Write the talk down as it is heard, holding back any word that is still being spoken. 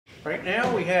Right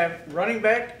now we have running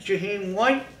back Jahiem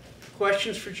White.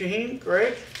 Questions for Jahiem,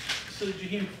 Greg? So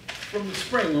Jahiem, from the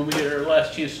spring when we had our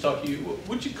last chance to talk to you,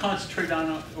 what did you concentrate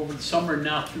on over the summer and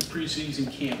now through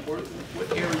preseason camp? What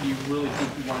area do you really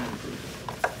think you want to improve?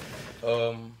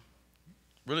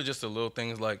 Really just the little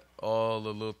things, like all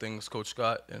the little things Coach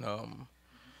Scott and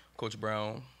Coach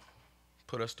Brown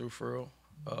put us through for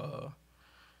real.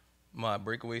 My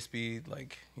breakaway speed,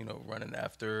 like, you know, running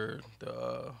after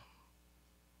the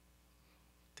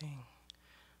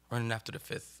running after the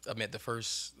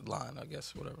first line, I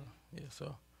guess, whatever. Yeah,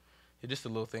 so yeah, just the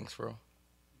little things for real.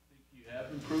 You think you have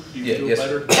improved? Do you feel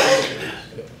better?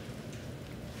 Yeah.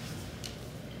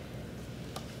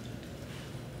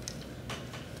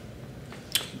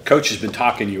 Coach has been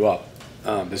talking you up.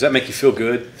 Does that make you feel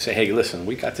good? Say, hey, listen,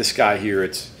 we got this guy here.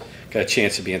 It's got a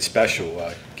chance of being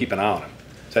special. Keep an eye on him.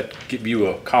 Does that give you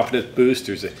a confidence boost,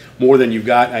 or is it more than you've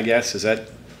got, I guess? Is that?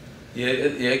 Yeah,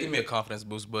 it gave me a confidence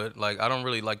boost, but like I don't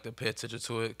really like to pay attention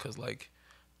to it because like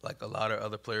a lot of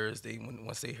other players,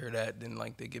 once they hear that, then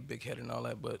like they get big headed and all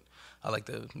that. But I like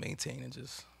to maintain and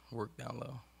just work down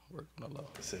low, work on the low.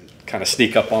 So kind of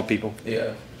sneak up on people.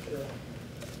 Yeah.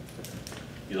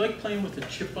 You like playing with a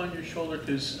chip on your shoulder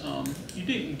because you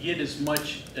didn't get as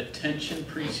much attention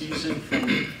preseason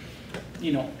from,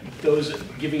 you know, those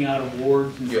giving out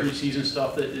awards and preseason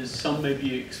stuff that is some may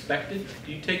be expected.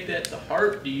 Do you take that to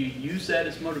heart? Do you use that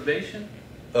as motivation?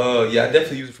 Yeah, I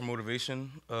definitely use it for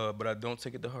motivation, but I don't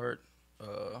take it to heart.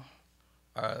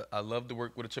 I love to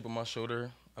work with a chip on my shoulder.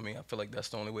 I mean, I feel like that's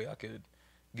the only way I could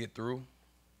get through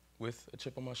with a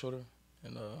chip on my shoulder,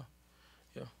 and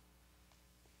yeah.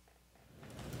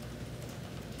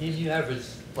 You averaged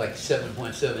like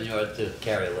 7.7 yards to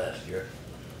carry last year.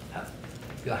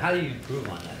 How do you improve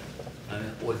on that? I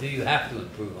mean, or do you have to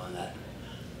improve on that?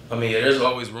 I mean, there's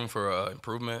always room for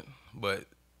improvement, but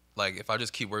like if I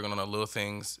just keep working on the little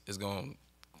things, it's going to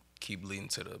keep leading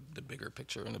to the bigger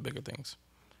picture and the bigger things.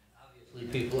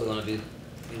 Obviously, people are going to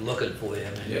be looking for you.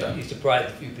 I mean, you surprised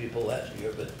a few people last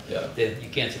year, but you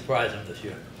can't surprise them this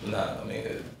year. Nah, I mean,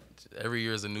 every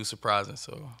year is a new surprise, and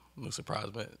so new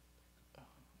surprisement. I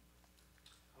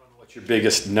don't know what your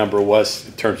biggest number was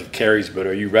in terms of carries, but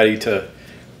are you ready to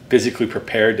physically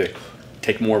prepared to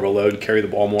take more of a load and carry the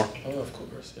ball more? Oh, of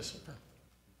course, yes, sir.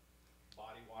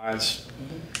 Body-wise?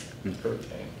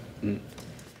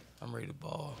 I'm ready to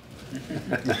ball.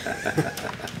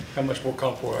 How much more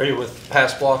comfortable are you with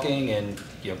pass blocking and,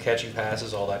 you know, catching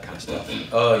passes, all that kind of stuff?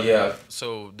 Yeah.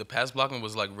 So the pass blocking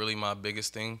was like really my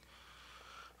biggest thing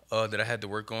that I had to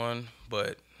work on,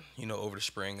 but you know, over the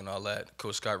spring and all that,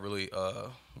 Coach Scott really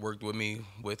worked with me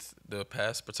with the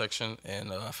pass protection,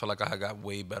 and I feel like I got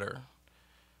way better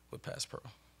with pass pro.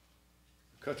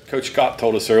 Coach Scott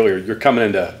told us earlier you're coming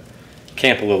into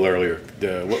camp a little earlier.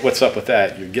 What's up with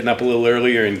that? You're getting up a little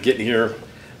earlier and getting here.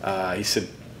 He said,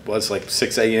 well, it's like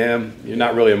 6 a.m. You're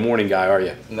not really a morning guy, are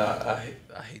you? No, I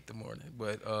hate the morning,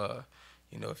 but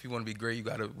you know, if you want to be great, you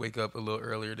got to wake up a little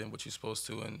earlier than what you're supposed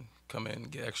to and come in,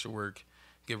 get extra work,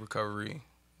 get recovery,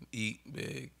 eat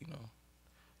big, you know,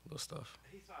 little stuff.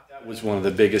 He thought that was one of the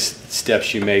biggest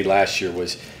steps you made last year,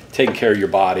 was taking care of your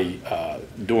body,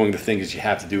 doing the things you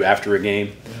have to do after a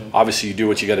game. Obviously, you do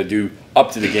what you got to do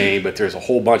up to the game, but there's a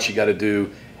whole bunch you got to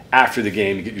do after the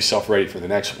game to get yourself ready for the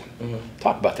next one.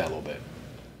 Talk about that a little bit.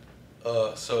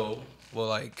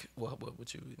 What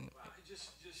would you? Just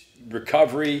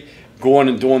recovery, going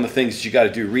and doing the things that you got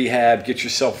to do, rehab, get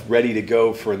yourself ready to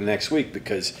go for the next week,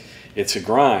 because it's a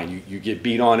grind. You get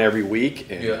beat on every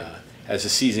week, and as the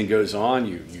season goes on,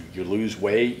 you lose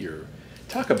weight.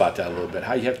 Talk about that a little bit.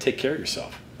 How you have to take care of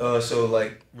yourself. So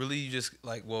like really, you just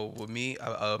like with me,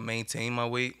 I maintain my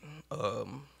weight.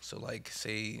 So like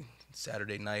say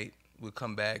Saturday night we'll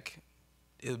come back,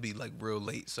 it'll be like real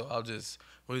late. So I'll just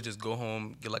really just go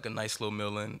home, get like a nice little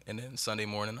meal in, and then Sunday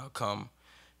morning I'll come,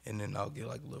 and then I'll get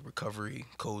like a little recovery,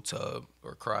 cold tub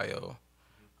or cryo.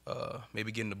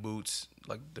 Maybe get in the boots,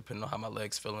 like depending on how my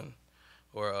legs feeling,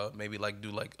 or maybe like do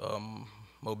like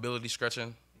mobility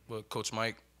stretching with Coach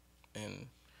Mike, and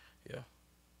yeah.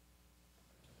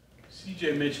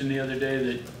 CJ mentioned the other day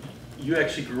that you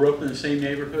actually grew up in the same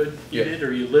neighborhood you did,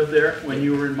 or you lived there when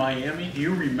you were in Miami. Do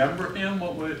you remember him?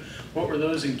 What were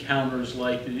those encounters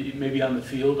like? Maybe on the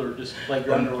field or just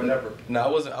playground or whatever? No,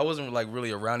 I wasn't like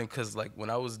really around him, because like when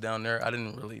I was down there, I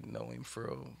didn't really know him for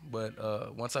real.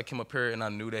 But once I came up here and I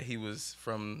knew that he was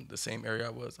from the same area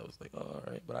I was like, oh, all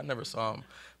right. But I never saw him.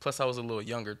 Plus, I was a little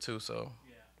younger too, so.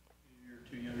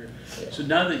 Too younger. So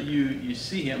now that you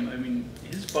see him, I mean,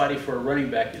 his body for a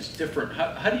running back is different.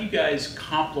 How do you guys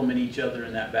complement each other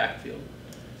in that backfield?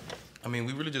 I mean,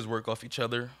 we really just work off each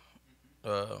other.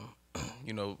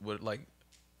 you know, would like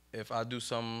if I do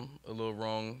something a little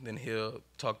wrong, then he'll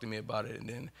talk to me about it, and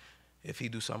then if he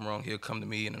do something wrong, he'll come to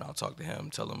me, and then I'll talk to him,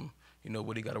 tell him, you know,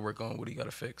 what he got to work on, what he got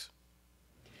to fix.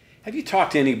 Have you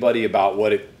talked to anybody about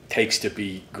what it takes to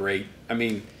be great? I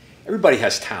mean, everybody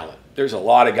has talent. There's a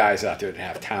lot of guys out there that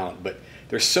have talent, but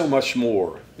there's so much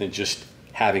more than just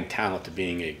having talent to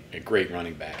being a great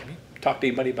running back. Have you talked to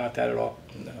anybody about that at all?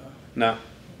 No. No?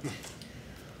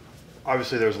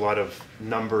 Obviously, there's a lot of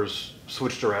numbers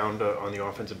switched around on the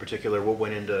offense in particular. What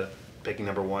went into picking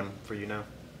number 1 for you now?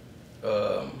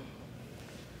 I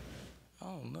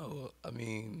don't know. I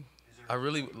mean, I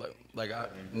really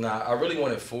I really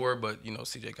wanted 4, but you know,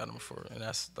 CJ got number 4, and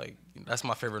that's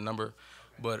my favorite number.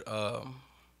 But I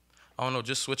don't know,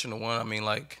 just switching to 1. I mean,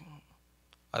 like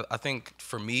I think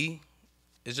for me,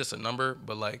 it's just a number,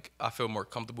 but like I feel more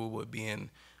comfortable with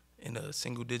being in a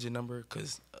single digit number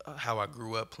because how I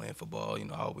grew up playing football, you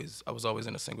know, I was always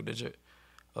in a single digit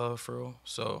for real.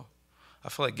 So I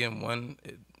feel like getting 1,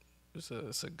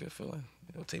 it's a good feeling.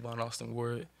 You know, Tavon Austin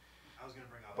wore it. I was going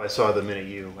to bring up, I saw the minute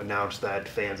you announced that,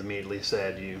 fans immediately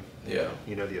said you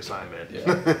know the assignment. Yeah,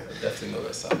 definitely know the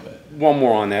assignment. One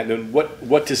more on that.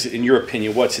 What does, in your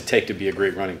opinion, what's it take to be a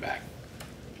great running back?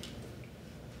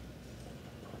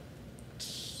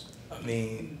 I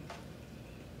mean,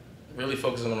 really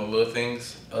focusing on the little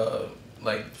things.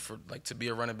 Like to be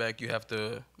a running back, you have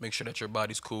to make sure that your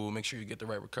body's cool, make sure you get the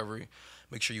right recovery,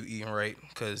 make sure you're eating right.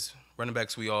 Because running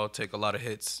backs, we all take a lot of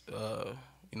hits.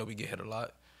 You know, we get hit a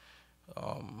lot.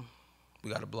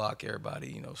 We got to block everybody,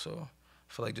 you know. So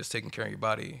I feel like just taking care of your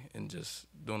body and just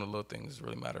doing the little things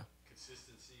really matter.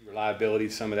 Consistency, reliability,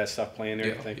 some of that stuff playing there,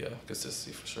 Yeah, you think? yeah,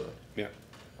 consistency for sure. Yeah.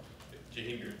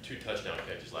 Jahiem, your 2 touchdown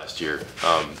catches last year.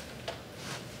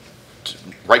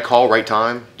 Right call, right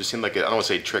time. Just seemed like I don't want to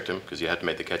say tricked him because you had to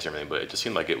make the catch and everything, but it just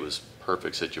seemed like it was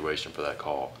perfect situation for that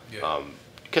call. Yeah.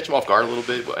 Catch him off guard a little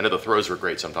bit. I know the throws were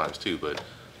great sometimes too, but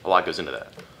a lot goes into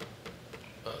that.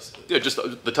 Yeah, just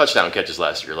the touchdown catches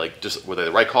last year. Like, just were they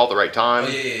the right call at the right time?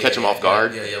 Catch him off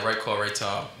guard. Yeah, right call, right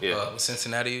time. Yeah. With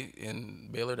Cincinnati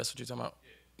and Baylor, that's what you're talking about.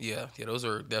 Yeah, those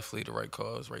are definitely the right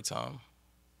calls, right time.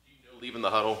 You know, leaving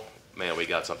the huddle, man, we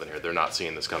got something here. They're not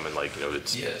seeing this coming. Like, you know,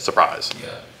 it's surprise.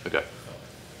 Yeah. Okay.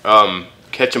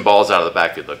 Catching balls out of the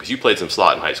backfield though, because you played some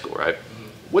slot in high school, right? Mm-hmm.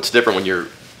 What's different when you're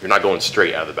not going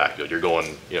straight out of the backfield? You're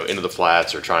going, you know, into the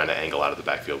flats or trying to angle out of the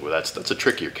backfield. Well, that's a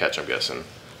trickier catch, I'm guessing.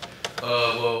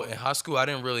 Well, in high school, I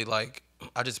didn't really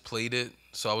I just played it,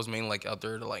 so I was mainly like out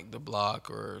there to like the block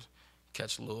or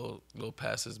catch little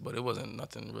passes, but it wasn't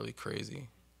nothing really crazy.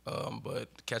 But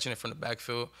catching it from the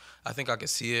backfield, I think I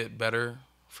could see it better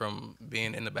from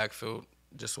being in the backfield,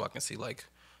 just so I can see like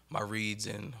my reads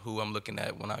and who I'm looking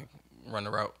at when I run the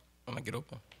route when I get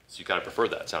open. So you kind of prefer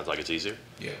that? Sounds like it's easier.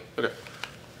 Yeah. Okay.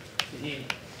 The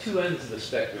 2 ends of the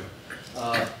spectrum.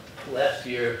 Last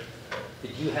year,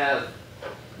 did you have,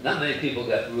 not many people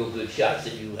got real good shots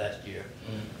at you last year.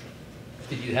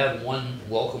 Did you have one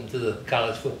welcome to the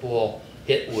college football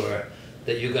hit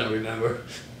that you're going to remember?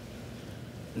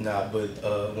 Nah,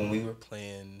 but when we were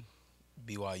playing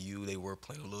BYU, they were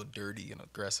playing a little dirty and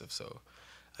aggressive, so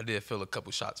I did feel a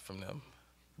couple shots from them,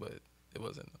 but it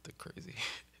wasn't nothing crazy.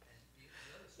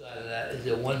 The other side of that, is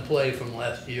there one play from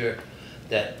last year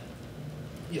that,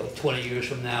 20 years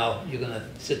from now, you're going to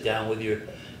sit down with your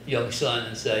young son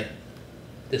and say,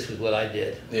 this is what I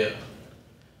did? Yeah.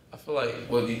 I feel like,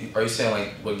 are you saying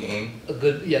like what game? A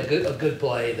good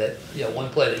play that, one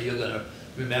play that you're going to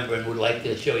remember and would like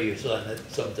to show your son at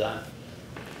some time.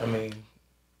 I mean,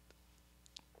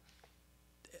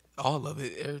 all of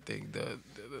it, everything.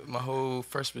 My whole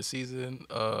freshman season,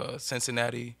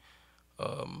 Cincinnati,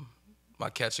 my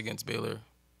catch against Baylor.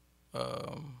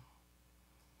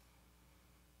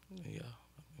 Yeah.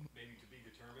 Maybe to be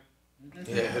determined.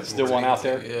 Yeah, still one out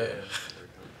there.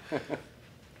 Yeah.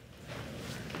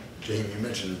 Jahiem, you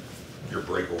mentioned your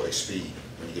breakaway speed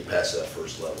when you get past that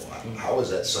first level. How is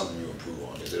that something you improve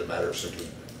on? Is it a matter of simply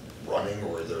running,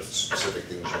 or are there specific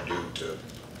things you do to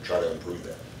try to improve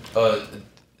that?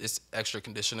 It's extra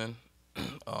conditioning.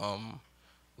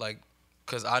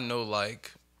 Cause I know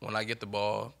when I get the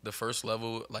ball, the first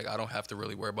level, I don't have to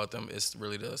really worry about them. It's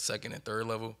really the second and third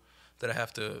level that I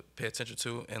have to pay attention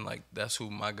to, and that's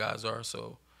who my guys are.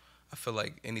 So I feel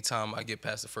like anytime I get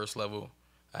past the first level,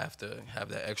 I have to have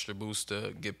that extra boost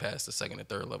to get past the second and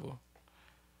third level.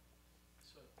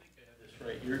 So I think I have this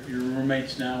right. Your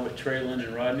roommates now with Traylon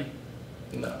and Rodney?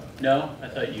 No. No? I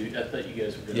thought you guys were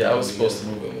going to. Yeah, I was supposed to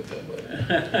move in with them, but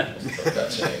stuff got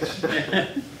changed.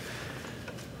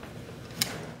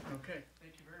 Okay,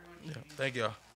 thank you very much. Yeah, thank y'all.